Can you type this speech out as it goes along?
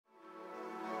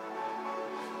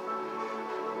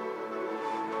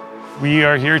We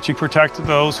are here to protect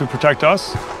those who protect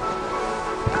us.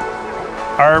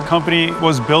 Our company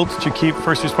was built to keep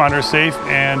first responders safe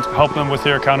and help them with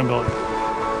their accountability.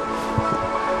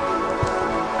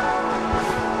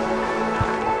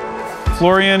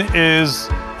 FLORIAN is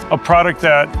a product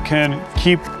that can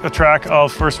keep a track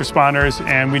of first responders,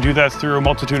 and we do that through a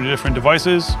multitude of different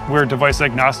devices. We're device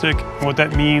agnostic, and what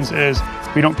that means is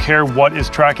we don't care what is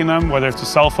tracking them, whether it's a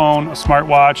cell phone, a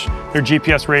smartwatch, their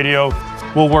GPS radio.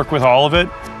 We'll work with all of it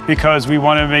because we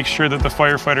want to make sure that the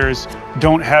firefighters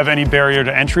don't have any barrier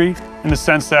to entry, in the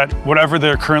sense that whatever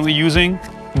they're currently using,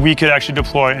 we could actually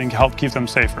deploy and help keep them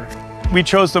safer. We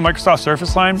chose the Microsoft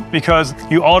Surface line because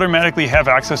you automatically have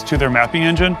access to their mapping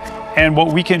engine, and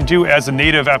what we can do as a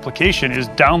native application is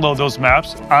download those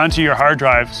maps onto your hard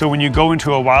drive, so when you go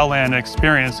into a wildland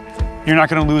experience, you're not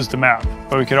going to lose the map.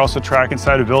 But we could also track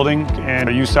inside a building and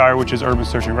a USAR, which is urban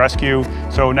search and rescue,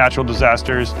 so natural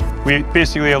disasters. We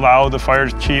basically allow the fire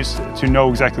chiefs to know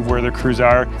exactly where their crews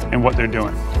are and what they're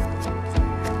doing.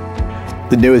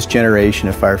 The newest generation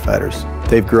of firefighters,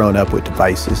 they've grown up with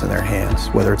devices in their hands.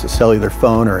 Whether it's a cellular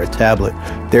phone or a tablet,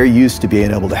 they're used to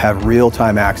being able to have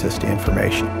real-time access to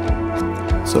information.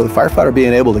 So the firefighter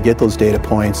being able to get those data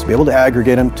points, to be able to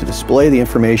aggregate them, to display the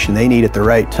information they need at the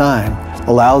right time,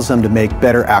 allows them to make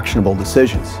better actionable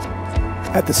decisions.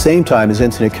 At the same time, as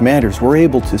incident commanders, we're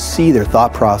able to see their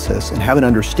thought process and have an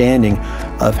understanding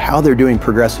of how they're doing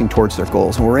progressing towards their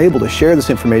goals, and we're able to share this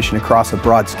information across a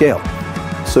broad scale.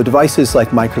 So devices like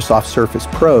Microsoft Surface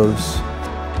Pros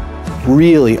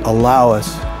really allow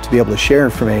us to be able to share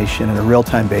information on a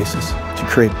real-time basis to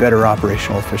create better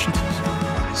operational efficiencies.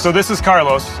 So this is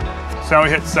Carlos. So now we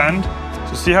hit send.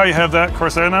 So see how you have that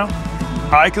Corsair now?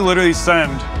 I can literally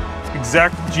send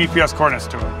exact GPS coordinates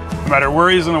to him, no matter where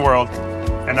he is in the world.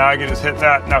 And now I can just hit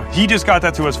that. Now he just got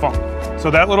that to his phone.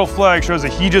 So that little flag shows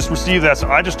that he just received that, so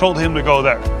I just told him to go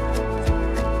there.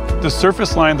 The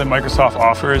Surface line that Microsoft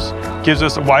offers gives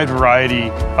us a wide variety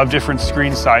of different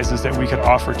screen sizes that we could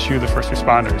offer to the first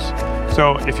responders.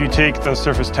 So if you take the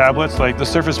Surface tablets, like the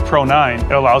Surface Pro 9,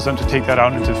 it allows them to take that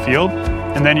out into the field.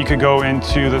 And then you could go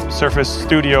into the Surface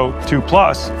Studio 2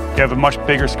 Plus. You have a much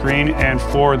bigger screen, and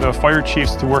for the fire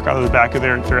chiefs to work out of the back of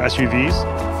their SUVs.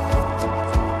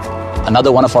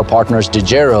 Another one of our partners,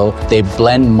 Dejero, they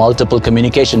blend multiple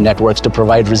communication networks to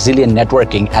provide resilient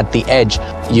networking at the edge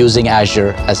using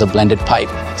Azure as a blended pipe.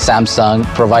 Samsung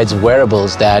provides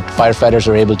wearables that firefighters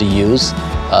are able to use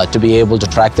to be able to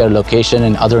track their location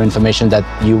and other information that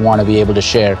you want to be able to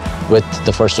share with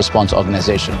the first response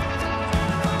organization.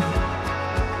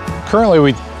 Currently,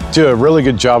 we do a really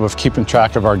good job of keeping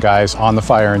track of our guys on the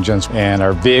fire engines, and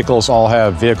our vehicles all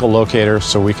have vehicle locators,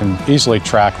 so we can easily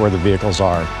track where the vehicles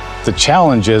are. The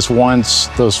challenge is, once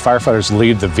those firefighters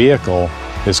leave the vehicle,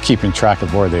 is keeping track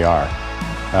of where they are.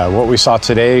 What we saw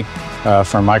today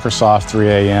from Microsoft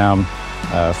 3AM,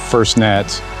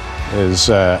 FirstNet, is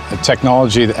a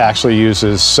technology that actually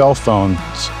uses cell phones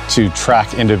to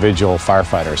track individual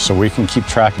firefighters. So we can keep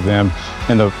track of them,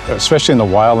 especially in the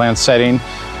wildland setting,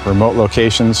 remote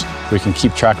locations. We can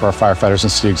keep track of our firefighters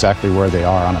and see exactly where they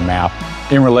are on a map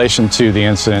in relation to the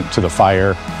incident, to the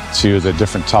fire, to the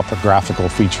different topographical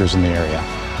features in the area.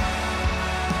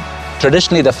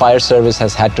 Traditionally, the fire service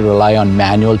has had to rely on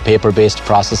manual paper-based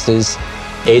processes,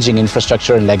 aging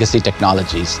infrastructure, and legacy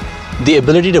technologies. The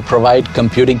ability to provide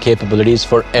computing capabilities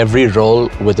for every role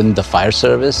within the fire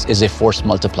service is a force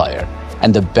multiplier.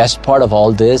 And the best part of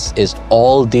all this is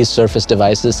all these Surface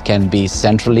devices can be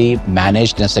centrally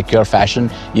managed in a secure fashion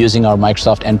using our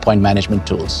Microsoft endpoint management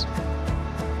tools.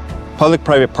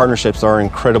 Public-private partnerships are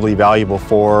incredibly valuable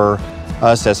for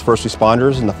us as first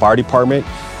responders in the fire department.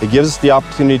 It gives us the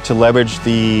opportunity to leverage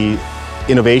the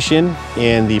innovation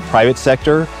in the private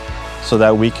sector so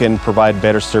that we can provide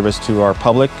better service to our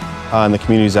public and the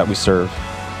communities that we serve.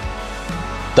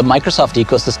 The Microsoft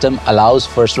ecosystem allows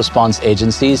first response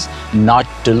agencies not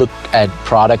to look at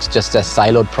products just as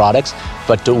siloed products,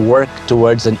 but to work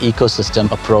towards an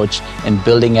ecosystem approach and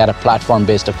building at a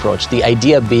platform-based approach. The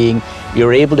idea being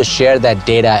you're able to share that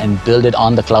data and build it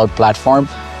on the cloud platform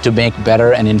to make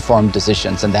better and informed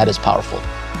decisions, and that is powerful.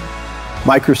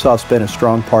 Microsoft's been a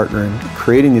strong partner in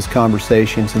creating these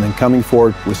conversations and then coming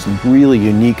forward with some really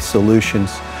unique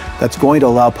solutions that's going to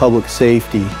allow public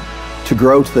safety to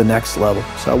grow to the next level.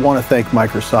 So I want to thank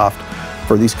Microsoft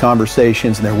for these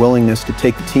conversations and their willingness to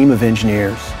take the team of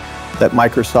engineers that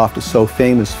Microsoft is so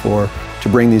famous for to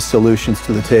bring these solutions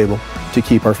to the table to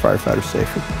keep our firefighters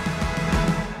safer.